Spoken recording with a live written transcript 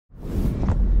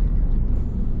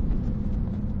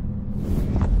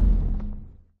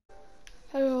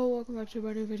welcome back to a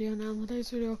brand new video. Now in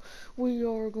today's video we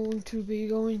are going to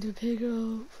pick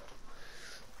up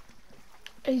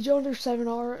a John Deere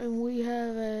 7R, and we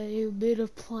have a bit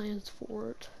of plans for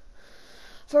it.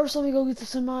 First, let me go get the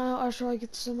semi out. After I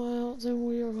get the semi out, then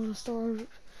we are going to start.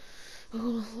 We're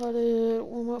going to let it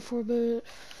warm up for a bit.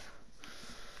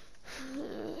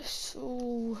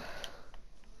 So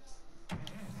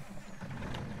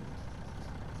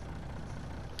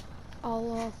I'll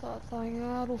let that thing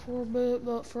idle for a bit,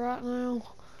 but for right now,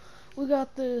 we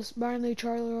got this brand new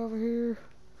trailer over here.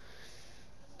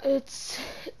 It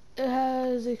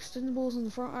has extendables in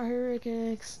the front right here. It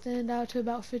can extend out to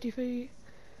about 50 feet,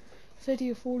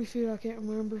 50 or 40 feet, I can't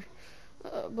remember.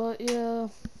 But yeah,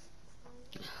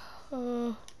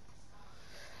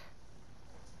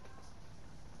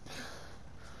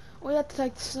 we have to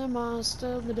take the semi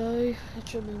instead of the day. It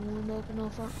should be warmed up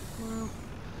enough right now.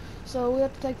 So we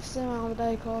have to take the semi on the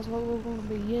day because what we're going to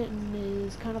be getting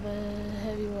is kind of a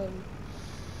heavy load.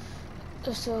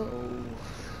 So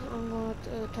I'm going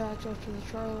to attach up to the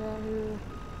trailer right here.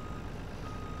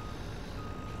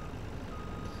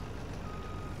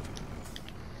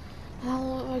 I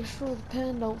want to make sure the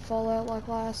pin don't fall out like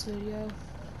last video.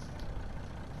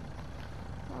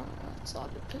 Alright, slide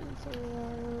the pin through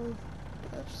there.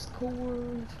 That's the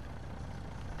cord.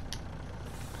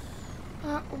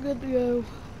 Alright, we're good to go.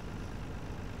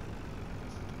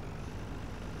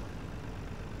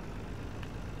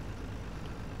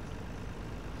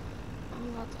 I'm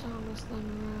about to turn this thing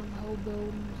around the whole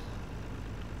building.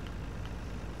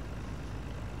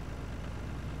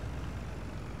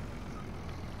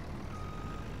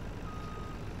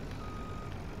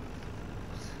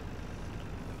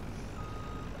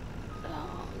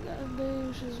 All I gotta do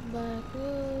is just back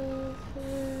up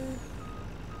here.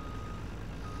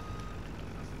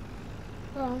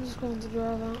 I'm just going to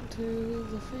drive out to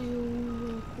the field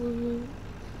real quick.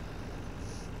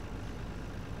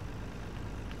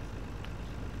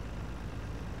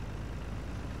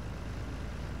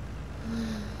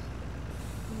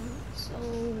 So,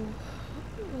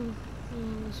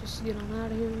 let's just get on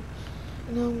out of here.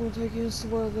 And now I'm going to take you to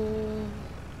where the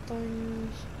thing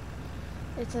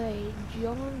is. It's a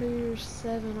John Deere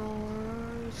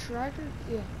 7R tractor.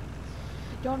 Yeah,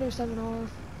 John Deere 7R.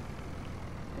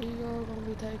 We are going to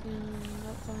be taking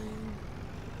that thing.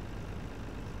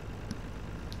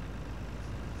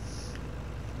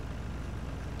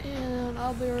 And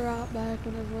I'll be right back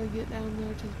whenever we get down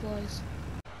there to the place.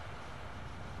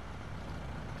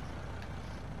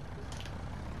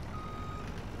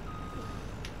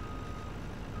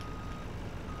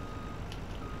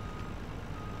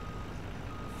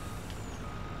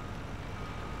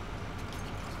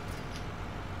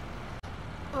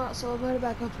 Alright, so I made it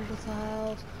back up here to the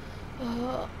house.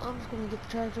 I'm just gonna get the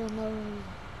tractor unloaded.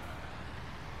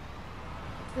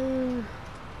 I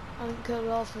didn't cut it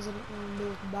off because I didn't want to deal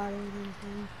with the battery and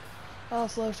anything. I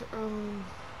also left it running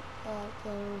out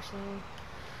there, so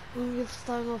we can get this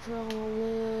thing up here on the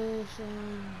lift,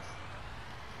 and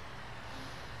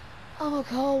I'm gonna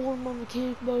call one of my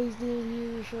mechanic buddies down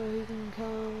here so he can come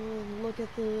and look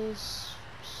at this,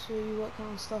 see what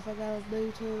kind of stuff I gotta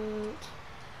do to it.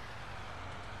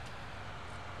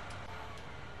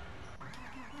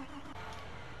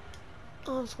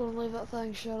 I'm just gonna leave that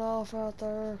thing shut off right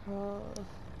there.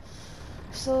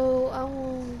 So I'm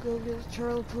gonna go get the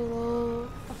trailer put up.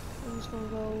 I'm just gonna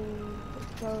go put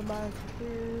the trailer back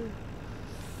here.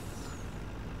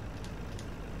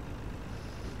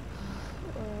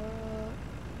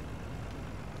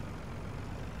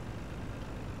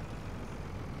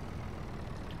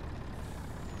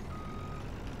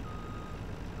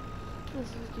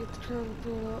 Let's just get the trailer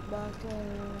put up back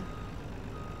there.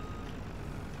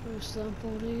 Very simple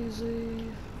and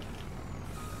easy.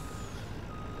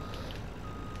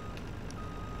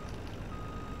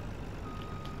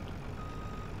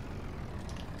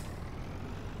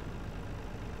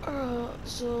 Alright,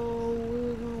 so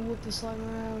we're gonna whip this thing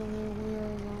around, and then we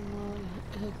are gonna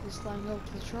hook this thing up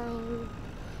to the trailer.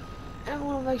 And I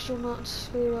wanna make sure not to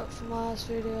screw it up from last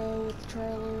video with the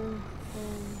trailer.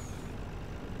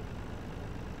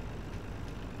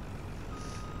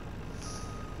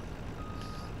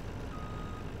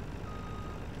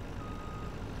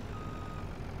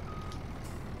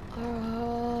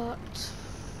 Alright,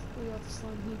 we got this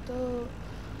thing hooked up,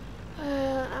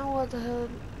 and I'm about to head,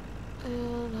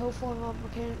 and hopefully my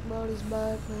mechanic buddy's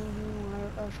back down here when I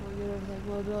actually get everything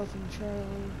loaded up in the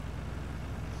trailer.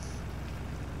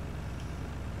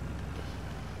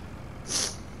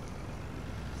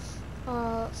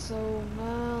 Alright, so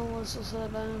now let's just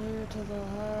head down here to the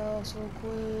house real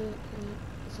quick, and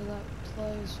to that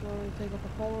place where we pick up the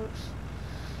parts.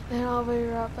 And I'll be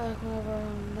right back whenever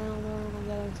I'm down there and I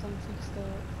get everything fixed up.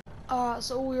 Alright,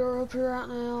 so we are up here right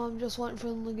now. I'm just waiting for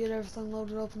them to get everything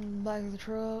loaded up in the back of the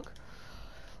truck.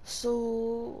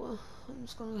 So I'm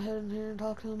just gonna head in here and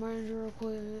talk to the manager real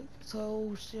quick.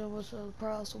 So see how much the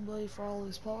price will be for all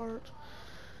these parts.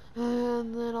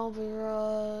 And then I'll be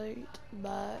right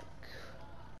back.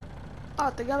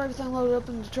 Alright, they got everything loaded up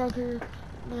in the truck here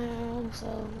now,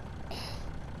 so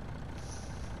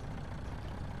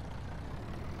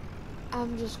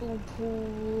I'm just gonna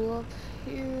pull up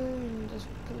here and just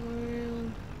pull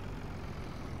around.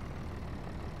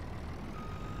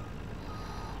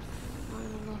 Not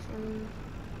enough room.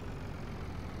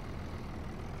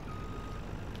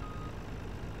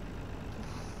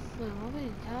 Man, I'll be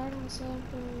tired on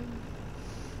something.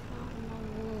 I don't know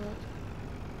what.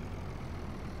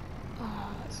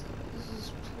 Alright, so this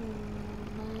is pulling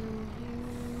down here.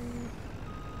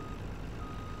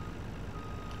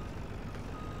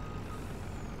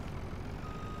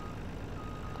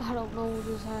 I don't know what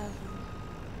just happened.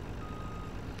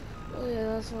 Well, yeah,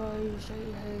 that's what I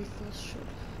usually hate this shit.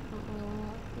 I don't really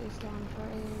like these kind of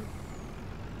trailers.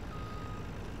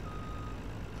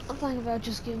 I'm thinking about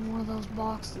just getting one of those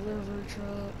box delivery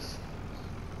trucks.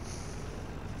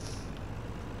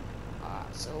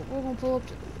 Alright, so we're gonna pull up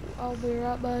to, I'll be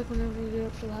right back whenever we get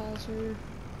up to the house here.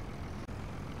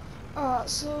 Alright,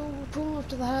 so we're pulling up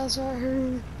to the house right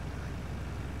here.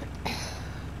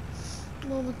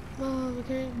 My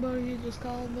mechanic buddy, he just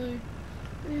called me.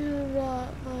 And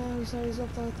right now he said he's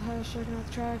up there at the house checking out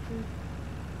the tractor.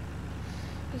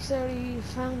 He said he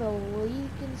found a leak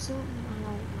in something. I don't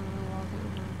know, I can't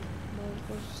remember. But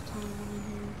there's just a ton of them in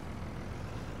here.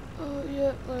 Oh,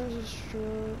 yep, there's a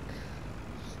truck.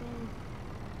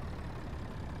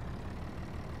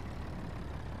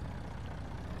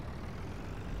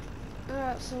 So.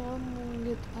 Alright, so I'm gonna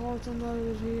get the parts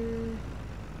unloaded here.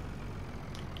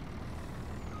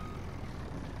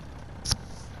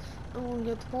 I'm gonna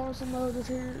get the parts unloaded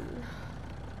here.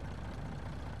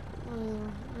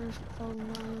 There's my phone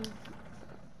line.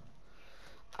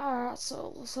 Alright,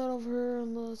 so let's head over here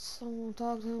and I'm gonna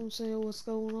talk to him and see what's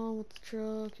going on with the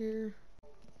truck here.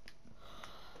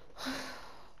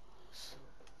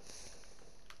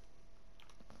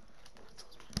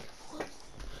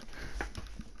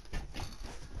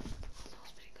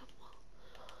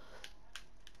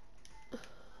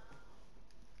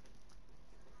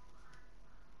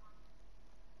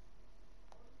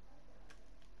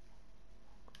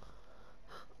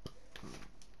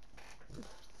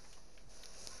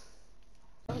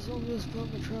 So I'm just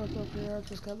putting the truck up here. I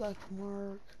just got back from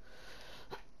work.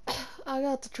 I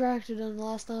got the tractor done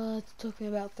last night. It took me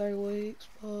about 3 weeks,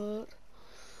 but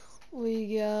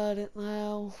we got it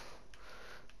now.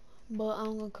 But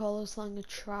I'm gonna call this thing a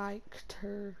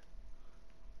tractor.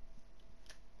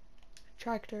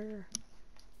 Tractor.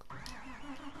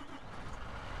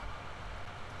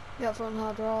 Got front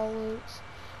hydraulics.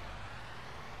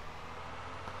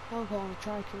 I'm calling it a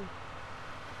tractor.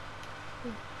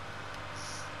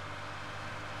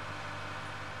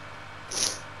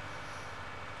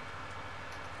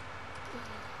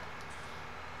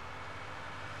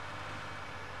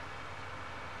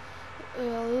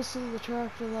 Yeah, this is the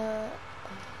tractor that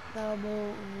I built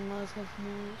in the last couple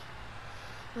months.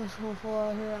 This one flew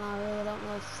out here, and I really don't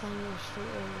know if the thing is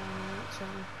straight or not. So,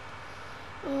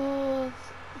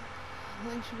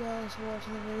 thanks you guys for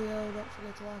watching the video. Don't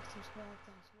forget to like and subscribe.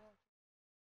 Thanks.